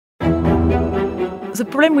The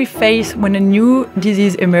problem we face when a new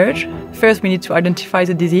disease emerges, first we need to identify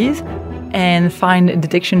the disease and find a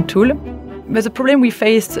detection tool. But the problem we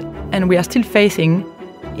faced, and we are still facing,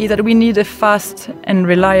 is that we need a fast and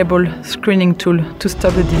reliable screening tool to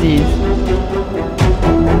stop the disease.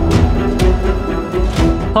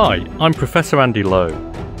 Hi, I'm Professor Andy Lowe,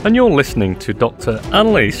 and you're listening to Dr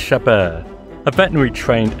Anne-Lise Chaber, a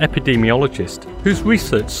veterinary-trained epidemiologist whose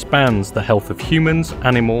research spans the health of humans,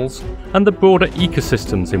 animals, and the broader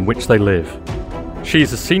ecosystems in which they live. She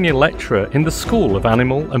is a senior lecturer in the School of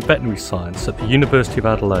Animal and Veterinary Science at the University of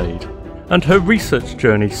Adelaide, and her research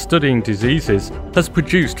journey studying diseases has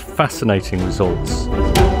produced fascinating results.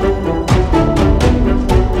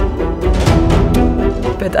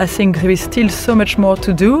 But I think there is still so much more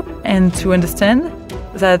to do and to understand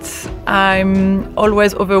that I'm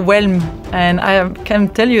always overwhelmed. And I can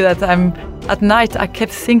tell you that at night I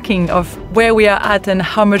kept thinking of where we are at and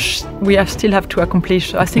how much we still have to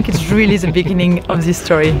accomplish. So I think it's really the beginning of this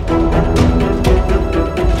story.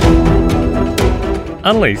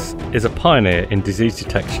 Anne-Lise is a pioneer in disease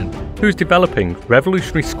detection who's developing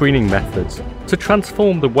revolutionary screening methods to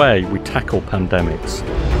transform the way we tackle pandemics.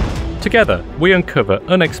 Together, we uncover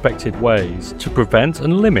unexpected ways to prevent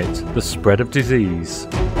and limit the spread of disease.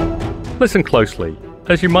 Listen closely,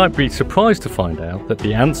 as you might be surprised to find out that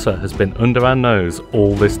the answer has been under our nose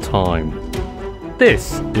all this time.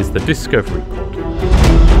 This is the Discovery Pod.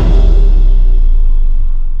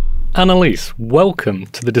 Anne-Lise, welcome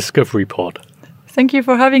to the Discovery Pod. Thank you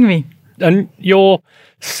for having me. And you're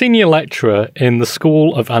senior lecturer in the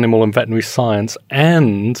School of Animal and Veterinary Science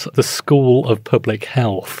and the School of Public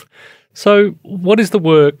Health. So what is the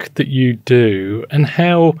work that you do and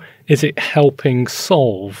how is it helping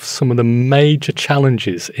solve some of the major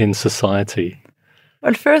challenges in society?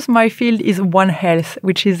 Well, first, my field is One Health,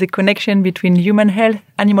 which is the connection between human health,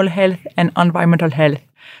 animal health, and environmental health.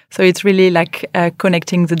 So it's really like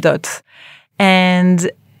connecting the dots.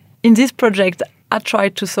 And in this project, I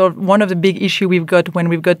tried to solve one of the big issues we've got when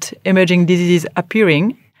we've got emerging diseases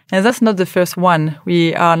appearing. And that's not the first one.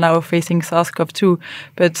 We are now facing SARS-CoV-2.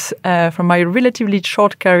 But from my relatively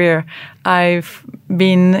short career, I've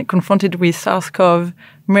been confronted with SARS-CoV,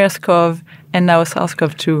 MERS-CoV, and now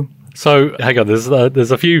SARS-CoV-2. So, hang on,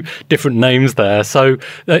 there's a few different names there. So,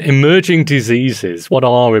 emerging diseases, what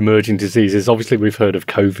are emerging diseases? Obviously, we've heard of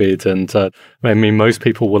COVID, and most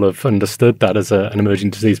people will have understood that as an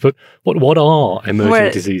emerging disease. But what are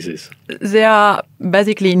emerging diseases? They are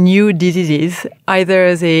basically new diseases.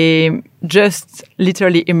 Either they just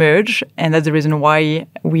literally emerge, and that's the reason why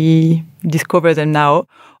we discover them now,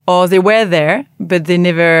 or they were there, but they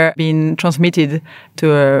never been transmitted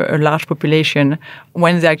to a large population.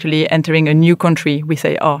 When they're actually entering a new country, we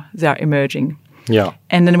say, oh, they are emerging. Yeah.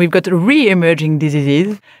 And then we've got re-emerging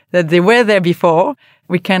diseases that they were there before.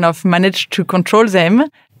 We kind of managed to control them.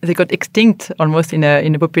 They got extinct almost in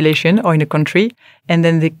a population or in a country, and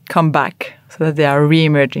then they come back so that they are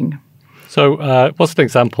re-emerging. So what's an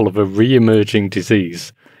example of a re-emerging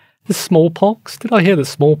disease? The smallpox? Did I hear that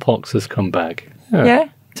smallpox has come back? Yeah.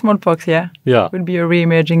 Smallpox, yeah. Would be a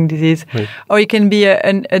re-emerging disease. Right. Or it can be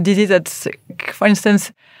a disease that's, for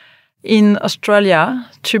instance, in Australia,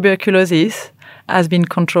 tuberculosis has been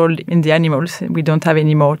controlled in the animals. We don't have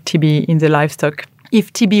any more TB in the livestock.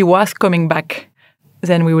 If TB was coming back,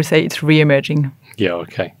 then we would say it's re-emerging. Yeah,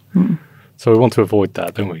 okay. So we want to avoid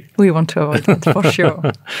that, don't we? We want to avoid that, for sure.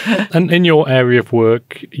 And in your area of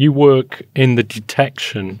work, you work in the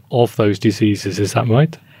detection of those diseases, is that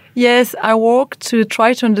right? Yes, I work to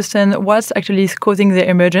try to understand what's actually causing the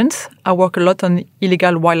emergence. I work a lot on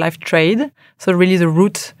illegal wildlife trade, so really the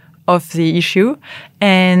root of the issue.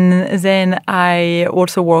 And then I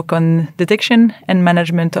also work on detection and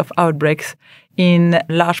management of outbreaks in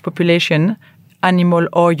large population, animal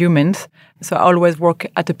or humans. So I always work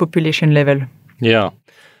at a population level. Yeah.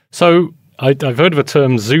 So I've heard of a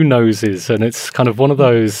term, zoonoses, and it's kind of one of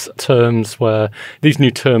those terms where these new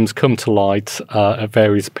terms come to light at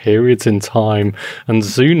various periods in time. And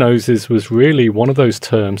zoonoses was really one of those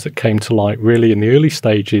terms that came to light really in the early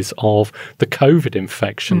stages of the COVID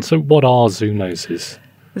infection. So what are zoonoses?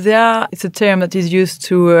 It's a term that is used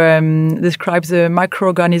to describe the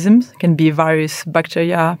microorganisms, can be virus,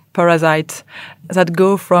 bacteria, parasites, that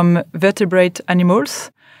go from vertebrate animals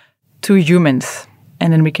to humans.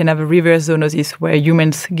 And then we can have a reverse zoonosis where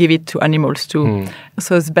humans give it to animals too.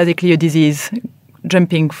 So it's basically a disease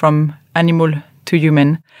jumping from animal to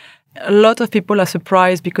human. A lot of people are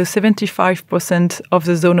surprised because 75% of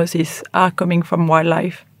the zoonoses are coming from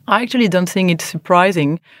wildlife. I actually don't think it's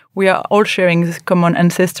surprising. We are all sharing these common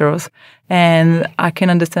ancestors, and I can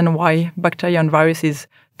understand why bacteria and viruses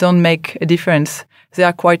don't make a difference. They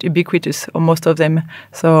are quite ubiquitous, or most of them,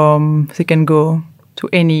 so they can go to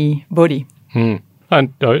any body.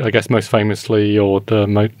 And I guess most famously, or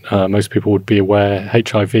most people would be aware,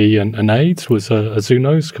 HIV and AIDS was a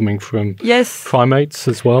zoonose coming from primates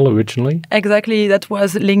as well originally. Exactly, that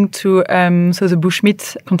was linked to the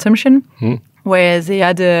bushmeat consumption, where they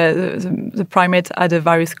had the primates had a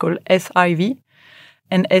virus called SIV,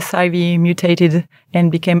 and SIV mutated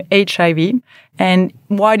and became HIV. And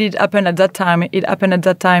why did it happen at that time? It happened at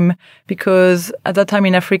that time because at that time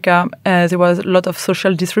in Africa, there was a lot of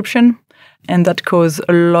social disruption, and that caused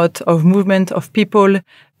a lot of movement of people.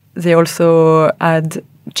 They also had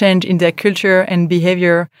change in their culture and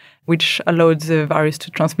behavior, which allowed the virus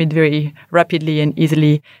to transmit very rapidly and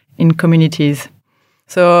easily in communities.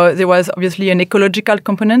 So there was obviously an ecological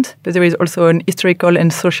component, but there is also an historical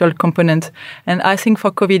and social component. And I think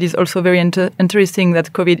for COVID, it's also very interesting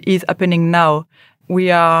that COVID is happening now.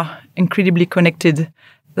 We are incredibly connected.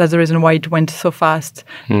 That's the reason why it went so fast.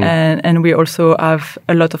 And we also have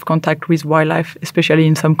a lot of contact with wildlife, especially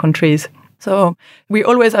in some countries. So we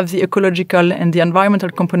always have the ecological and the environmental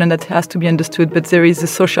component that has to be understood, but there is a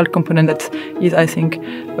social component that is, I think,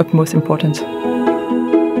 of most important.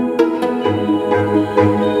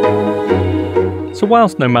 So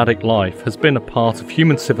whilst nomadic life has been a part of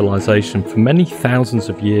human civilization for many thousands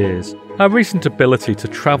of years, our recent ability to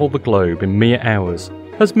travel the globe in mere hours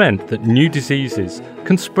has meant that new diseases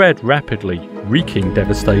can spread rapidly, wreaking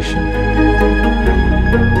devastation.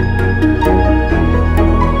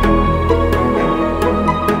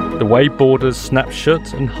 The way borders snapped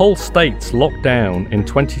shut and whole states locked down in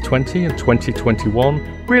 2020 and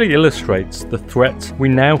 2021 really illustrates the threat we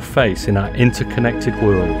now face in our interconnected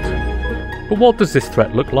world. But what does this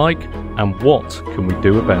threat look like, and what can we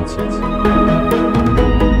do about it?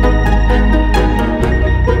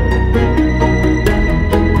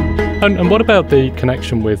 And what about the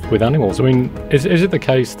connection with animals? I mean, is it the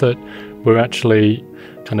case that we're actually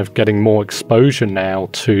kind of getting more exposure now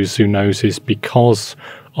to zoonoses because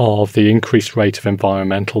of the increased rate of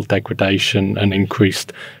environmental degradation and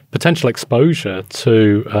increased potential exposure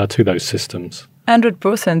to those systems? 100%.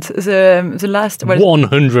 The last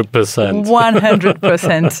 100%.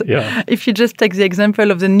 100%. Yeah. If you just take the example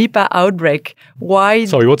of the Nipah outbreak, why?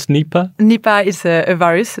 Sorry, what's Nipah? Nipah is a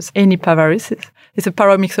virus. It's a Nipah virus. It's a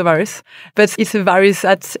paramyxovirus, but it's a virus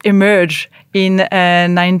that emerged in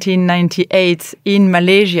 1998 in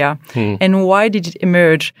Malaysia. And why did it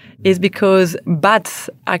emerge? Is because bats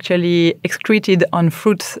actually excreted on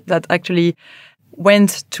fruits that actually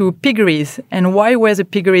went to piggeries. And why were the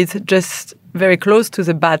piggeries just very close to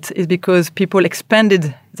the bats? Is because people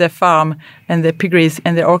expanded their farm and their piggeries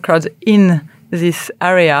and their orchards in this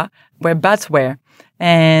area where bats were.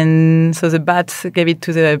 And so the bats gave it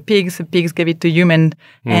to the pigs gave it to human,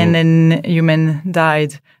 and then human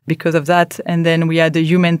died because of that. And then we had the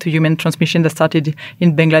human-to-human transmission that started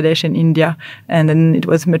in Bangladesh and India, and then it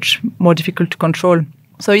was much more difficult to control.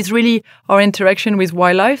 So it's really our interaction with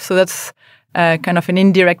wildlife. So that's kind of an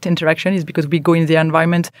indirect interaction, is because we go in the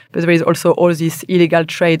environment, but there is also all this illegal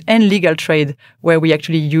trade and legal trade where we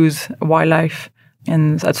actually use wildlife,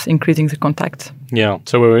 and that's increasing the contact. Yeah,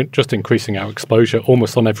 so we're just increasing our exposure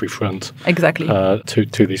almost on every front. Exactly.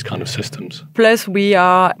 To these kind of systems. Plus, we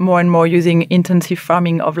are more and more using intensive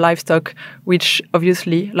farming of livestock, which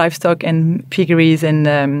obviously livestock and piggeries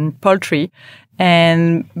and poultry.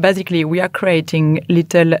 And basically, we are creating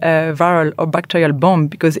little viral or bacterial bomb,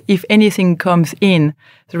 because if anything comes in,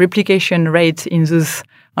 the replication rate in this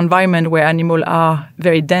environment where animals are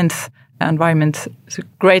very dense environment, it's a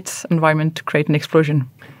great environment to create an explosion.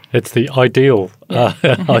 It's the ideal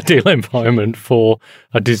environment for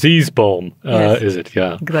a disease bomb, is it?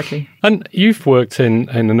 Yeah. Exactly. And you've worked in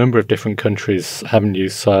a number of different countries, haven't you?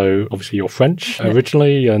 So obviously you're French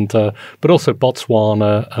originally, and but also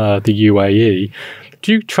Botswana, the UAE.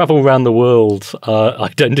 Do you travel around the world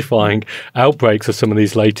identifying outbreaks of some of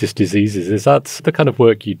these latest diseases? Is that the kind of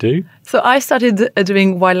work you do? So I started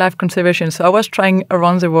doing wildlife conservation. So I was trying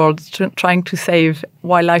around the world, trying to save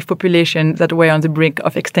wildlife populations that were on the brink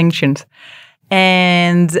of extinction.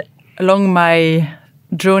 And along my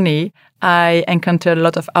journey, I encountered a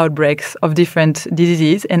lot of outbreaks of different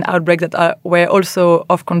diseases, and outbreaks that were also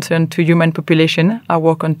of concern to human population. I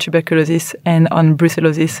work on tuberculosis and on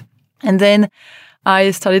brucellosis. And then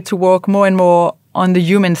I started to work more and more on the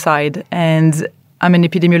human side, and I'm an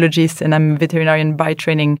epidemiologist and I'm a veterinarian by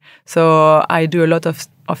training. So I do a lot of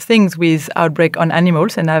things with outbreak on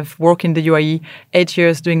animals, and I've worked in the UAE 8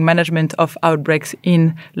 years doing management of outbreaks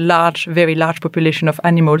in very large population of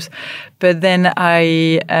animals. But then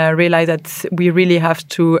I realized that we really have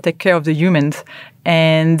to take care of the humans,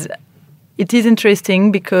 And it is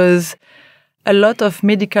interesting because a lot of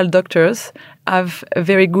medical doctors have a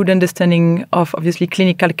very good understanding of obviously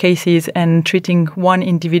clinical cases and treating one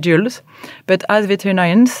individuals. But as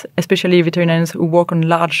veterinarians, especially veterinarians who work on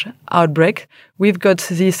large outbreaks, we've got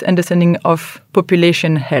this understanding of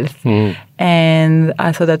population health. And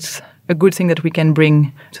I thought that's a good thing that we can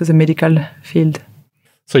bring to the medical field.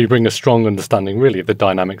 So you bring a strong understanding, really, of the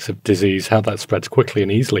dynamics of disease, how that spreads quickly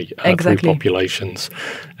and easily through populations.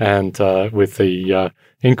 And with the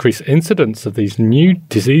increased incidence of these new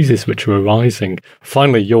diseases which are arising,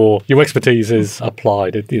 finally your expertise is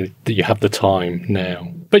applied, that you have the time now.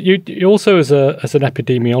 But you also, as an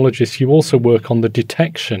epidemiologist, you also work on the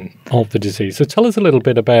detection of the disease. So tell us a little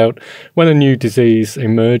bit about when a new disease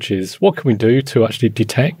emerges, what can we do to actually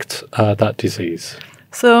detect that disease?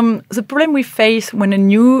 So the problem we face when a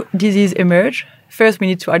new disease emerges, first we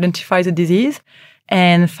need to identify the disease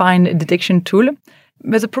and find a detection tool.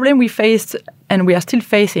 But the problem we faced, and we are still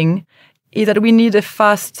facing, is that we need a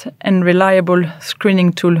fast and reliable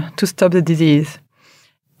screening tool to stop the disease.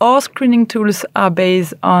 Our screening tools are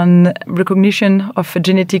based on recognition of a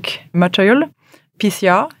genetic material,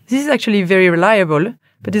 PCR. This is actually very reliable,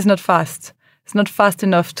 but it's not fast. It's not fast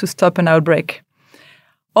enough to stop an outbreak.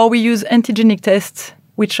 Or we use antigenic tests,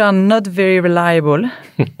 which are not very reliable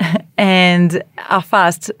and are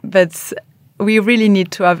fast, but we really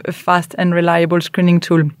need to have a fast and reliable screening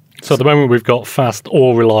tool. So at the moment we've got fast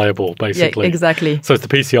or reliable, basically. Yeah, exactly. So it's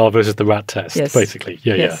the PCR versus the rat test, yes. basically.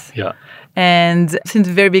 Yeah. And since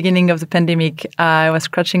the very beginning of the pandemic, I was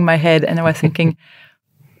scratching my head and I was thinking,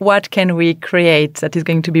 what can we create that is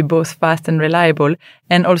going to be both fast and reliable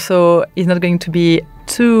and also is not going to be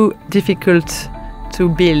too difficult to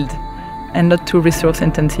build and not too resource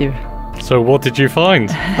intensive? So what did you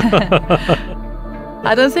find?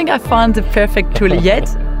 I don't think I found the perfect tool yet,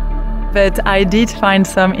 but I did find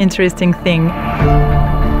some interesting thing.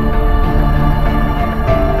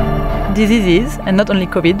 Diseases, and not only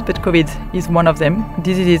COVID, but COVID is one of them.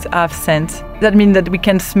 Diseases have scent. That means that we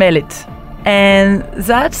can smell it. And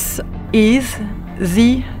that is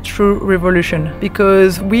the true revolution,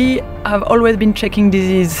 because we have always been checking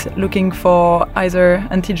disease, looking for either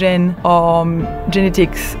antigen or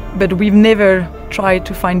genetics, but we've never tried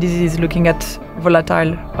to find disease looking at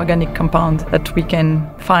volatile organic compounds that we can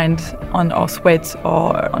find on our sweat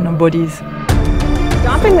or on our bodies.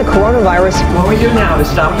 Stopping the coronavirus. What we do now to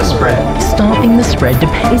stop the spread. Stopping the spread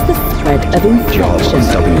depends the threat of infection.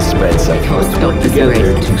 Stopping the spread, so Stop the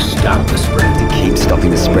spread. To stop the spread. to keep stopping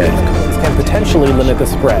the spread. Can potentially limit the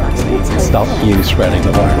spread. Stop you spreading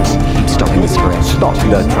the virus. Keep stopping the spread. Stop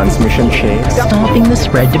the transmission chain. Stopping the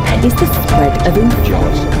spread depends the threat of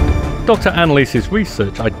infection. Dr Anne-Lise's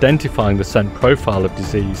research identifying the scent profile of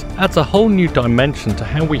disease adds a whole new dimension to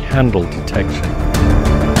how we handle detection.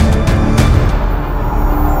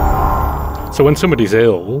 So when somebody's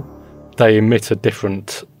ill, they emit a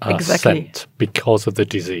different scent because of the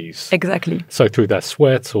disease. Exactly. So through their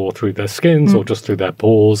sweat or through their skins or just through their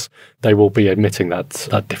pores, they will be emitting that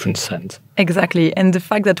different scent. Exactly. And the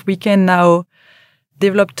fact that we can now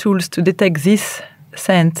develop tools to detect this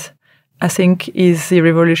scent, I think, is the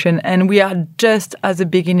revolution. And we are just at the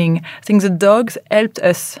beginning. I think the dogs helped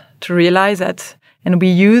us to realize that, and we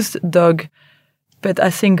used dog. But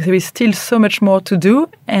I think there is still so much more to do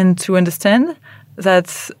and to understand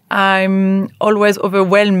that I'm always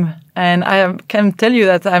overwhelmed. And I can tell you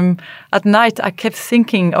that at night, I kept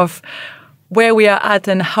thinking of where we are at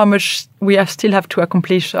and how much we still have to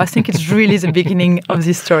accomplish. So I think it's really the beginning of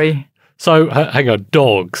this story. So hang on,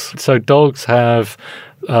 dogs. So dogs have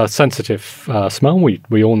sensitive smell.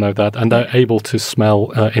 We all know that. And they're able to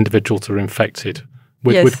smell individuals that are infected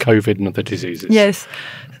with COVID and other diseases. Yes.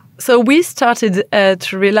 So we started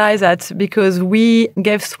to realize that because we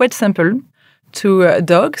gave sweat sample to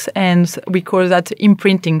dogs, and we call that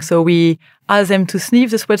imprinting. So we asked them to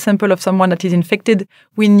sniff the sweat sample of someone that is infected.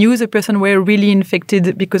 We knew the person were really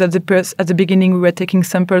infected because at the beginning we were taking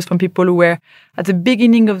samples from people who were at the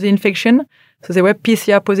beginning of the infection. So they were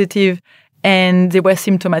PCR positive and they were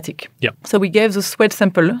symptomatic. Yeah. So we gave the sweat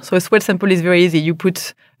sample. So a sweat sample is very easy. You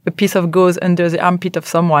put a piece of gauze under the armpit of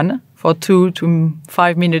someone for 2 to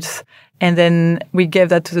 5 minutes, and then we gave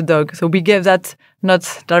that to the dog. So we gave that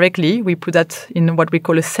not directly. We put that in what we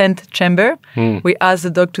call a scent chamber. We asked the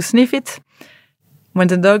dog to sniff it. When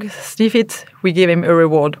the dog sniffs it, we give him a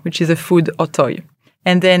reward, which is a food or toy.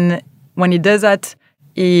 And then when he does that,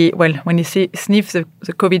 when he sniffs the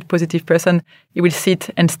COVID positive person, he will sit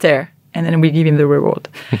and stare. And then we give him the reward.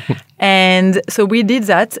 And so we did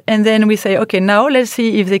that. And then we say, okay, now let's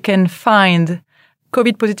see if they can find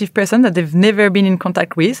COVID positive person that they've never been in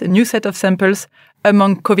contact with, a new set of samples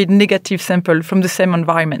among COVID negative samples from the same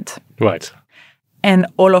environment. Right. And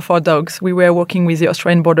all of our dogs, we were working with the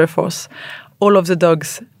Australian Border Force, all of the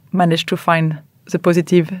dogs managed to find the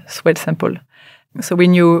positive sweat sample. So we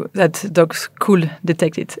knew that dogs could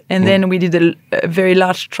detect it. And then we did a very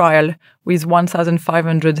large trial with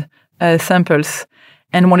 1,500 samples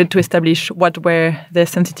and wanted to establish what were their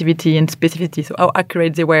sensitivity and specificity, so how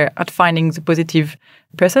accurate they were at finding the positive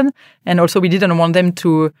person. And also we didn't want them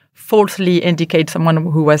to falsely indicate someone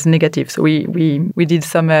who was negative. So we did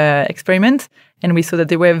some experiments, and we saw that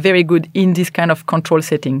they were very good in this kind of control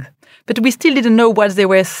setting. But we still didn't know what they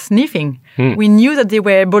were sniffing. We knew that they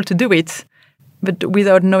were able to do it, but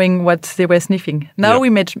without knowing what they were sniffing. Now we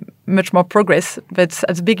made much more progress, but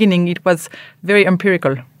at the beginning it was very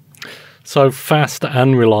empirical. So fast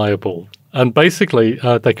and reliable. And basically,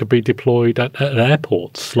 they could be deployed at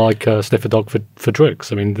airports, like sniffer dog for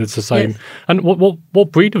drugs. I mean, it's the same. Yes. And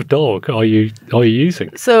what breed of dog are you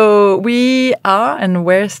using? So we are and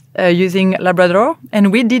we're using Labrador,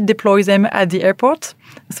 and we did deploy them at the airport.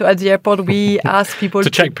 So at the airport, we asked people to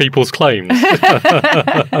check people's claims.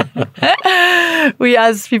 We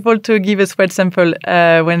asked people to give a sweat sample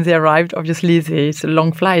when they arrived. Obviously, it's a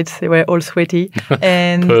long flight. They were all sweaty.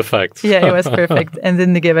 And perfect. Yeah, it was perfect. And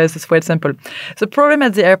then they gave us a sweat sample. The problem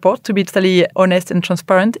at the airport, to be totally honest and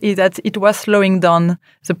transparent, is that it was slowing down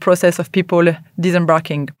the process of people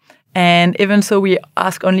disembarking. And even so, we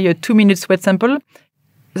ask only a 2-minute sweat sample.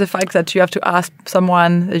 The fact that you have to ask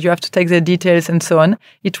someone, that you have to take their details and so on,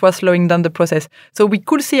 it was slowing down the process. So we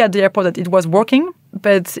could see at the airport that it was working,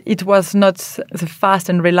 but it was not the fast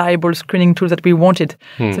and reliable screening tool that we wanted.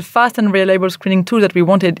 The fast and reliable screening tool that we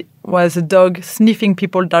wanted was a dog sniffing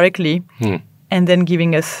people directly and then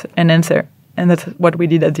giving us an answer. And that's what we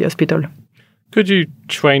did at the hospital. Could you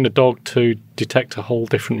train a dog to detect a whole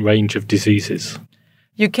different range of diseases?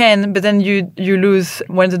 You can, but then you lose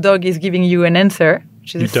when the dog is giving you an answer,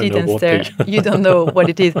 which is a sit and stare. You don't know what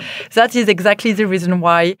it is. That is exactly the reason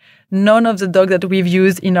why none of the dogs that we've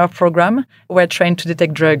used in our program were trained to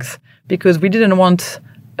detect drugs, because we didn't want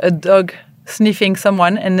a dog sniffing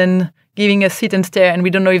someone and then giving a sit and stare, and we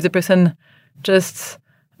don't know if the person just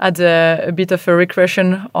had a bit of a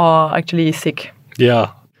regression or actually is sick.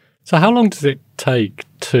 Yeah. So how long does it take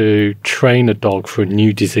to train a dog for a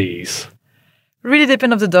new disease? Really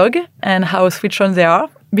depends on the dog and how switch on they are.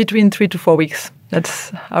 Between 3 to 4 weeks.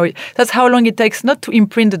 That's how long it takes, not to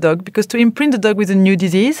imprint the dog, because to imprint the dog with a new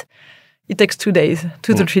disease, it takes 2 days,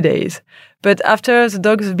 2 to 3 days. But after the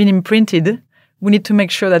dog has been imprinted, we need to make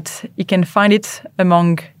sure that he can find it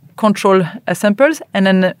among control samples and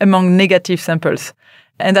then among negative samples.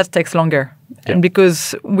 And that takes longer. Yeah. And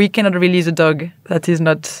because we cannot release a dog that is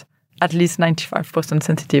not at least 95%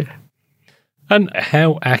 sensitive. And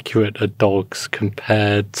how accurate are dogs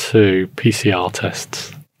compared to PCR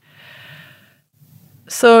tests?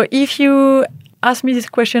 So if you ask me this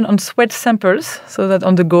question on sweat samples, so that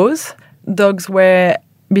on the goes, dogs were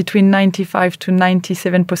between 95 to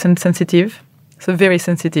 97% sensitive, so very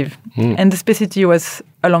sensitive. And the specificity was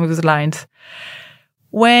along those lines.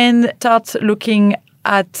 When start looking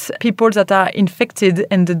at people that are infected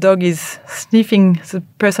and the dog is sniffing the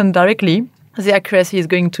person directly, the accuracy is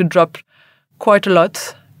going to drop quite a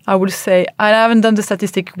lot. I would say, I haven't done the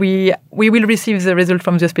statistic. We will receive the result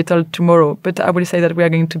from the hospital tomorrow, but I would say that we are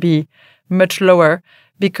going to be much lower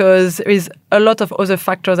because there is a lot of other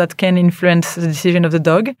factors that can influence the decision of the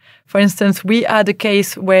dog. For instance, we had a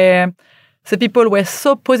case where the people were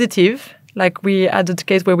so positive, like we had a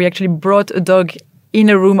case where we actually brought a dog in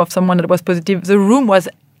a room of someone that was positive. The room was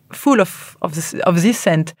full of this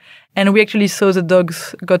scent, and we actually saw the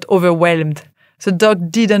dogs got overwhelmed. The dog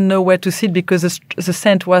didn't know where to sit because the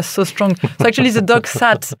scent was so strong. So actually the dog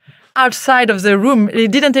sat outside of the room. He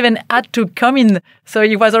didn't even have to come in. So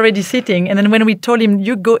he was already sitting. And then when we told him,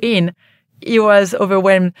 you go in, he was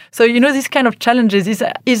overwhelmed. So, these kind of challenges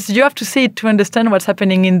is you have to see it to understand what's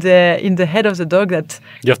happening in the head of the dog. That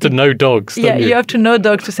you have to know dogs. Yeah, you have to know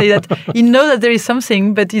dogs to say that he knows that there is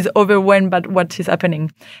something, but he's overwhelmed by what is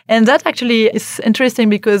happening. And that actually is interesting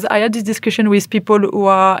because I had this discussion with people who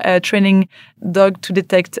are training dog to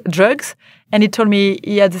detect drugs. And he told me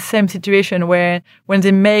he had the same situation where when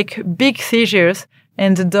they make big seizures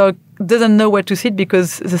and the dog doesn't know where to sit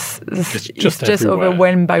because it's just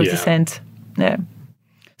overwhelmed by the scent. Yeah.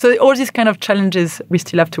 So all these kind of challenges we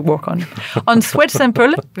still have to work on. On sweat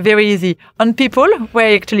sample, very easy. On people,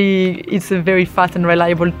 where actually it's a very fast and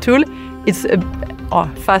reliable tool, it's a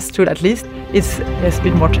fast tool at least, there's a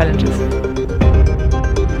bit more challenges.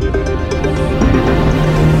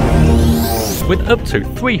 With up to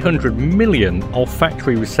 300 million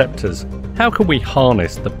olfactory receptors, how can we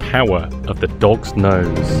harness the power of the dog's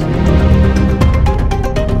nose?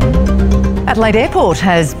 Adelaide Airport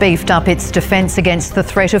has beefed up its defence against the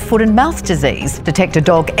threat of foot and mouth disease. Detector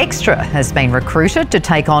Dog Extra has been recruited to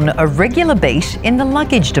take on a regular beat in the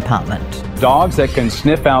luggage department. Dogs that can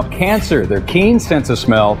sniff out cancer. Their keen sense of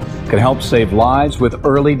smell can help save lives with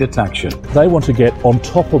early detection. They want to get on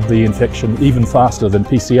top of the infection even faster than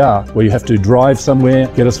PCR, where you have to drive somewhere,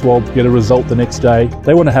 get a swab, get a result the next day.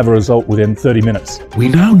 They want to have a result within 30 minutes. We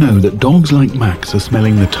now know that dogs like Max are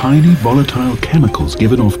smelling the tiny volatile chemicals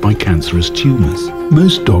given off by cancerous tumours.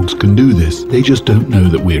 Most dogs can do this, they just don't know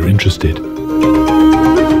that we're interested.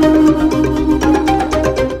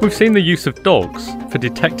 We've seen the use of dogs for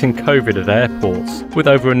detecting COVID at airports with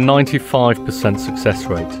over a 95% success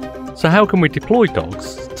rate. So how can we deploy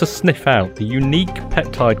dogs to sniff out the unique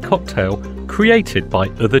peptide cocktail created by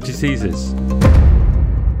other diseases?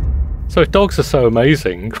 So if dogs are so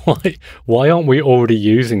amazing, why aren't we already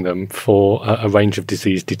using them for a range of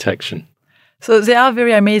disease detection? So they are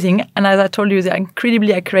very amazing, and as I told you, they are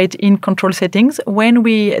incredibly accurate in control settings. When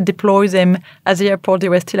we deploy them at the airport, they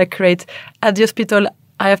were still accurate. At the hospital,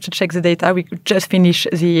 I have to check the data. We could just finish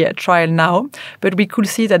the trial now, but we could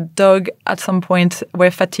see that dogs at some point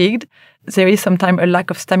were fatigued. There is sometimes a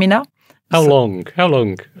lack of stamina. How long?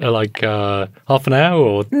 Like half an hour?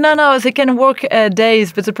 Or? No, they can work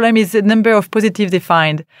days, but the problem is the number of positives they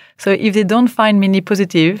find. So if they don't find many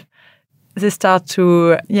positive, they start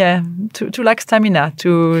to lack stamina,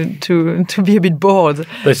 to be a bit bored.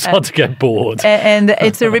 They start to get bored. And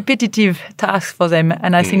it's a repetitive task for them.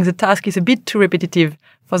 And I think the task is a bit too repetitive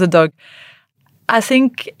for the dog. I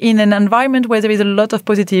think in an environment where there is a lot of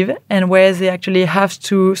positive and where they actually have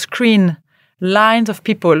to screen lines of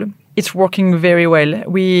people, it's working very well.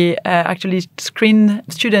 We actually screen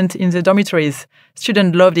students in the dormitories.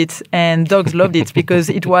 Students loved it and dogs loved it because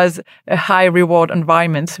it was a high reward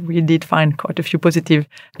environment. We did find quite a few positive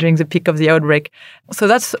during the peak of the outbreak. So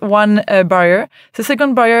that's one barrier. The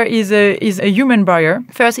second barrier is a human barrier.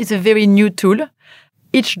 First, it's a very new tool.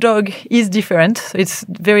 Each dog is different. So it's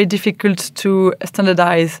very difficult to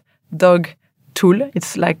standardize dog tool.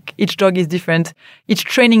 It's like each dog is different. Each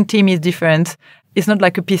training team is different. It's not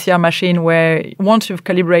like a PCR machine where once you've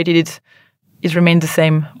calibrated it, it remains the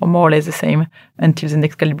same or more or less the same until the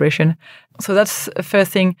next calibration. So that's the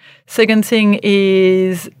first thing. Second thing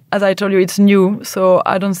is, as I told you, it's new. So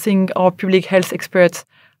I don't think our public health experts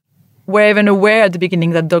were even aware at the beginning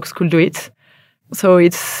that dogs could do it. So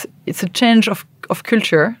it's a change of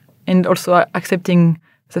culture and also accepting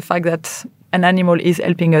the fact that an animal is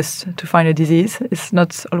helping us to find a disease. It's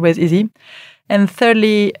not always easy. And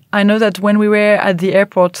thirdly, I know that when we were at the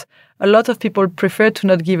airport, a lot of people preferred to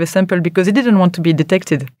not give a sample because they didn't want to be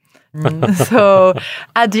detected. So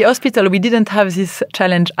at the hospital, we didn't have this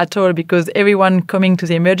challenge at all because everyone coming to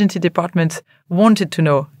the emergency department wanted to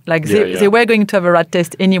know. Like they were going to have a rat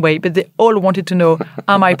test anyway, but they all wanted to know,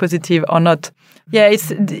 am I positive or not? Yeah, it's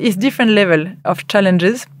different level of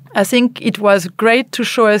challenges. I think it was great to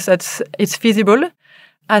show us that it's feasible.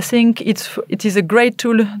 I think it is a great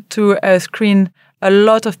tool to screen a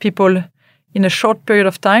lot of people in a short period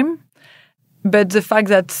of time. But the fact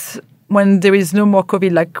that when there is no more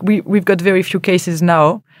COVID, like we've got very few cases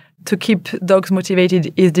now, to keep dogs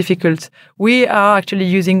motivated is difficult. We are actually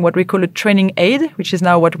using what we call a training aid, which is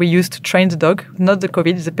now what we use to train the dog, not the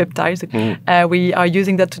COVID, it's the peptides. We are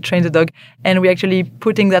using that to train the dog, and we're actually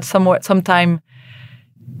putting that sometime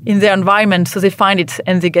in their environment, so they find it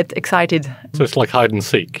and they get excited. So it's like hide and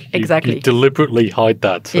seek. Exactly. You deliberately hide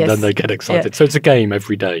that and then they get excited. Yeah. So it's a game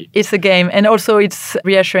every day. It's a game. And also it's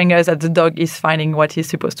reassuring us that the dog is finding what he's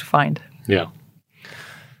supposed to find. Yeah.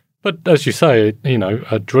 But as you say,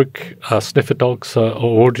 drug sniffer dogs are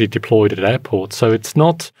already deployed at airports. So it's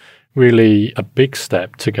not really a big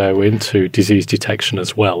step to go into disease detection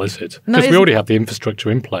as well, is it? Because we already have the infrastructure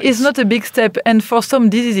in place. It's not a big step, and for some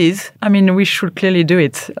diseases, I mean, we should clearly do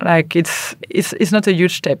it. Like it's not a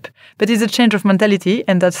huge step, but it's a change of mentality,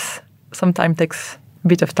 and that's sometimes takes a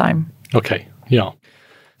bit of time. Okay, yeah.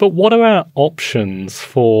 But what are our options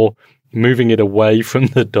for moving it away from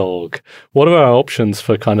the dog? What are our options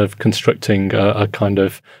for kind of constructing a kind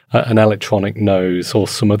of an electronic nose or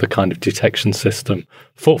some other kind of detection system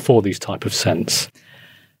for these type of scents?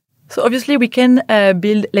 So obviously we can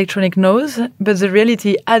build electronic nose, but the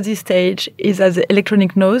reality at this stage is that the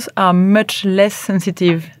electronic nose are much less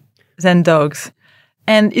sensitive than dogs.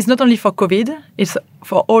 And it's not only for COVID, it's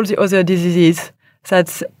for all the other diseases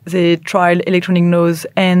that they trial electronic nose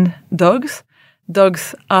and dogs.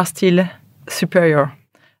 Dogs are still superior.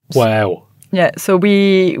 Wow. Yeah, so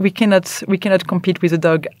we cannot compete with a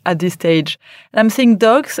dog at this stage. And I'm saying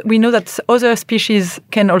dogs. We know that other species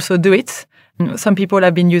can also do it. Some people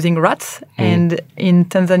have been using rats, and in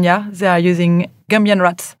Tanzania they are using Gambian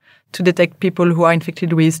rats to detect people who are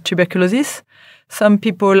infected with tuberculosis. Some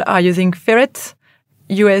people are using ferrets.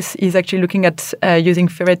 US is actually looking at using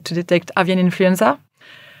ferret to detect avian influenza.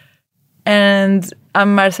 And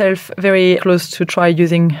I'm myself very close to try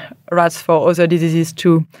using rats for other diseases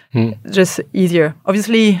too, just easier.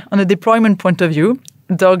 Obviously, on a deployment point of view,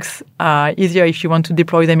 dogs are easier if you want to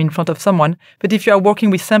deploy them in front of someone. But if you are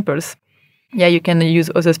working with samples, yeah, you can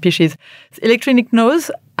use other species. Electronic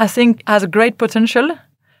nose, I think, has great potential,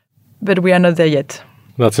 but we are not there yet.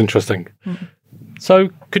 That's interesting. So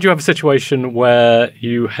could you have a situation where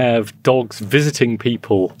you have dogs visiting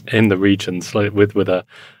people in the regions like with a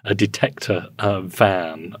detector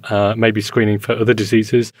van, maybe screening for other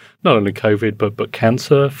diseases, not only COVID, but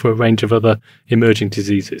cancer, for a range of other emerging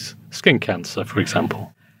diseases, skin cancer, for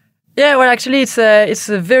example? Yeah, well, actually, it's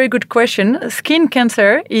a very good question. Skin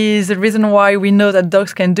cancer is the reason why we know that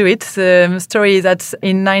dogs can do it. The story is that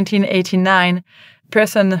in 1989, a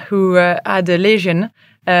person who had a lesion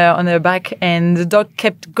on her back, and the dog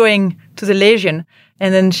kept going to the lesion,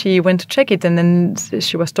 and then she went to check it, and then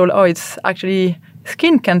she was told, oh, it's actually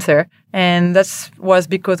skin cancer, and that was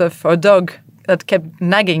because of her dog that kept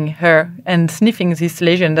nagging her and sniffing this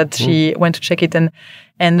lesion that she went to check it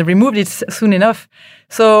and removed it soon enough.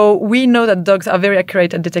 So we know that dogs are very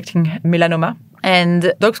accurate at detecting melanoma,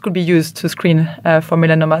 and dogs could be used to screen for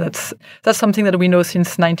melanoma. That's something that we know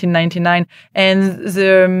since 1999, and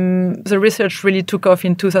the research really took off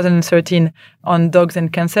in 2013 on dogs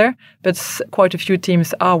and cancer. But quite a few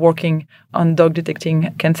teams are working on dog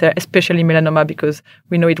detecting cancer, especially melanoma, because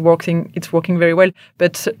we know it's working very well.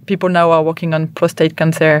 But people now are working on prostate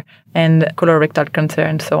cancer and colorectal cancer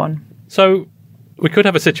and so on. So we could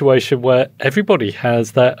have a situation where everybody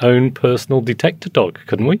has their own personal detector dog,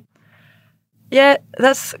 couldn't we? Yeah,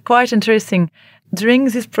 that's quite interesting. During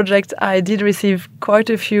this project, I did receive quite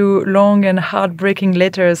a few long and heartbreaking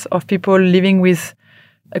letters of people living with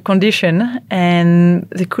a condition, and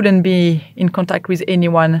they couldn't be in contact with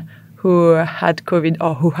anyone who had COVID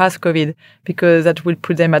or who has COVID, because that will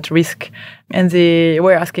put them at risk. And they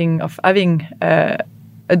were asking of having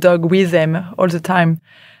a dog with them all the time.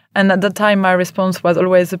 And at that time, my response was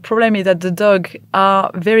always, the problem is that the dog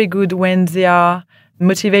are very good when they are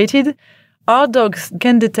motivated. Our dogs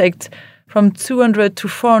can detect from 200 to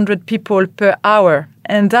 400 people per hour.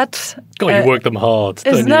 And that's... God, you work them hard,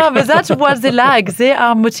 don't you? No, but that's what they like. They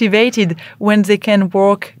are motivated when they can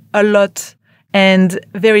work a lot and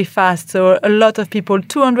very fast. So a lot of people,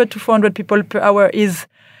 200 to 400 people per hour is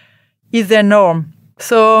their norm.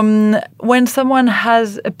 So when someone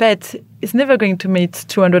has a pet, it's never going to meet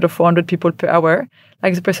 200 or 400 people per hour.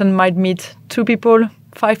 Like the person might meet 2 people,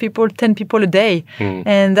 5 people, 10 people a day.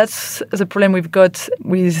 And that's the problem we've got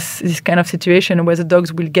with this kind of situation where the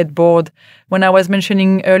dogs will get bored. When I was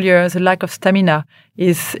mentioning earlier, the lack of stamina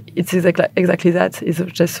it's exactly that. It's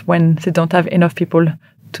just when they don't have enough people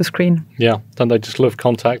to screen. Yeah, and they just love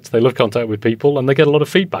contact. They love contact with people, and they get a lot of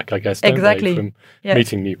feedback, I guess, don't they, from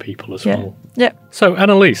meeting new people as well. Yeah. So,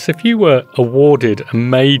 Anne-Lise, if you were awarded a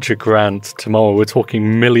major grant tomorrow, we're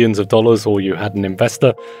talking millions of dollars, or you had an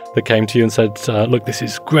investor that came to you and said, look, this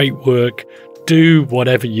is great work, do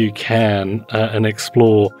whatever you can and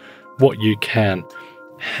explore what you can,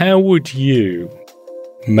 how would you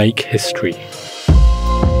make history?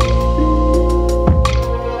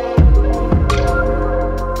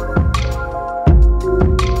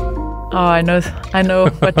 Oh, I know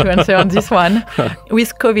what to answer on this one.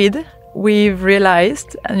 With COVID, we've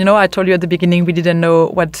realized, and I told you at the beginning, we didn't know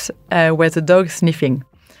what were the dogs sniffing.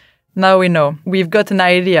 Now we know. We've got an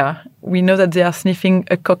idea. We know that they are sniffing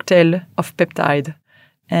a cocktail of peptide.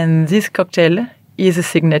 And this cocktail is a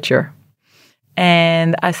signature.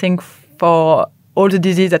 And I think for all the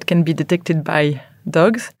disease that can be detected by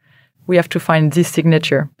dogs, we have to find this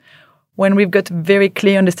signature. When we've got very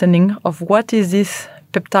clear understanding of what is this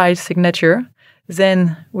peptide signature,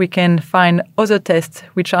 then we can find other tests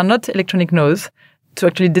which are not electronic nose to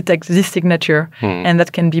actually detect this signature, and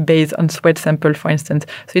that can be based on sweat sample, for instance.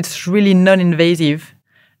 So it's really non-invasive,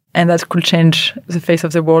 and that could change the face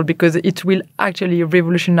of the world because it will actually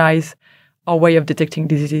revolutionize our way of detecting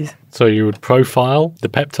diseases. So you would profile the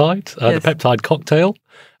peptide, Yes. the peptide cocktail,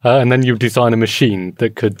 and then you design a machine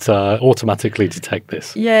that could automatically detect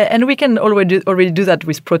this. Yeah, and we can already do that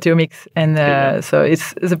with proteomics. And so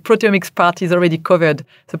the proteomics part is already covered.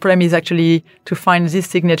 The problem is actually to find this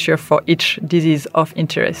signature for each disease of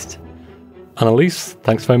interest. Anne-Lise,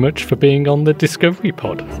 thanks very much for being on the Discovery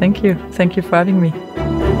Pod. Thank you. Thank you for having me.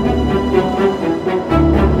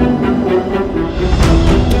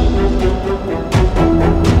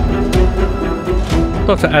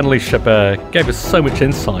 Dr Anne-Lise Chaber gave us so much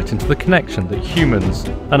insight into the connection that humans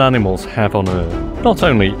and animals have on Earth, not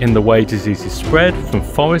only in the way diseases spread from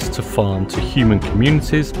forest to farm to human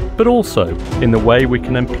communities, but also in the way we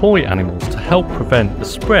can employ animals to help prevent the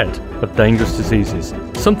spread of dangerous diseases,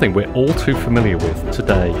 something we're all too familiar with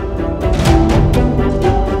today.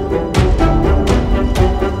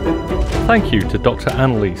 Thank you to Dr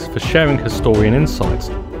Anne-Lise for sharing her story and insights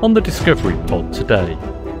on the Discovery Pod today.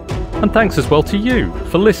 And thanks as well to you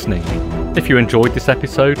for listening. If you enjoyed this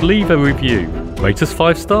episode, leave a review, rate us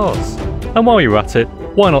 5 stars. And while you're at it,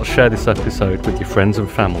 why not share this episode with your friends and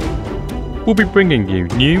family? We'll be bringing you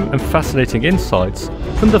new and fascinating insights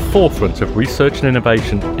from the forefront of research and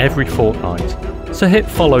innovation every fortnight. So hit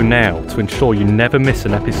follow now to ensure you never miss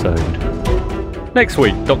an episode. Next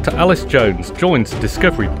week, Dr Alice Jones joins the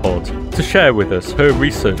Discovery Pod to share with us her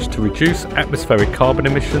research to reduce atmospheric carbon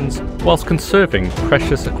emissions whilst conserving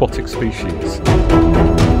precious aquatic species.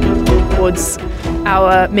 Towards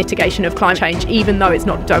our mitigation of climate change, even though it's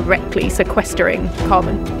not directly sequestering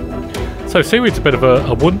carbon. So seaweed's a bit of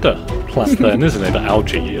a wonder plant then, isn't it?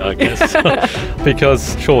 Algae, I guess.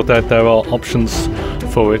 Because sure, there are options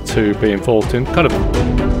for it to be involved in.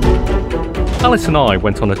 Alice and I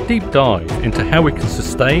went on a deep dive into how we can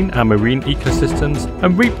sustain our marine ecosystems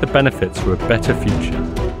and reap the benefits for a better future.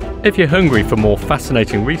 If you're hungry for more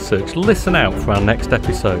fascinating research, listen out for our next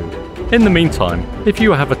episode. In the meantime, if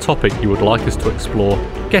you have a topic you would like us to explore,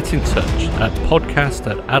 get in touch at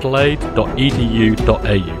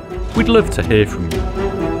podcast@adelaide.edu.au. We'd love to hear from you.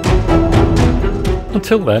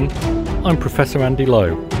 Until then, I'm Professor Andy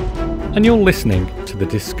Lowe, and you're listening to the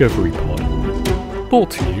Discovery Pod,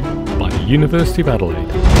 brought to you by the University of Adelaide.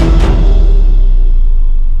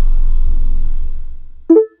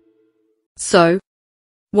 So,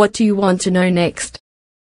 what do you want to know next?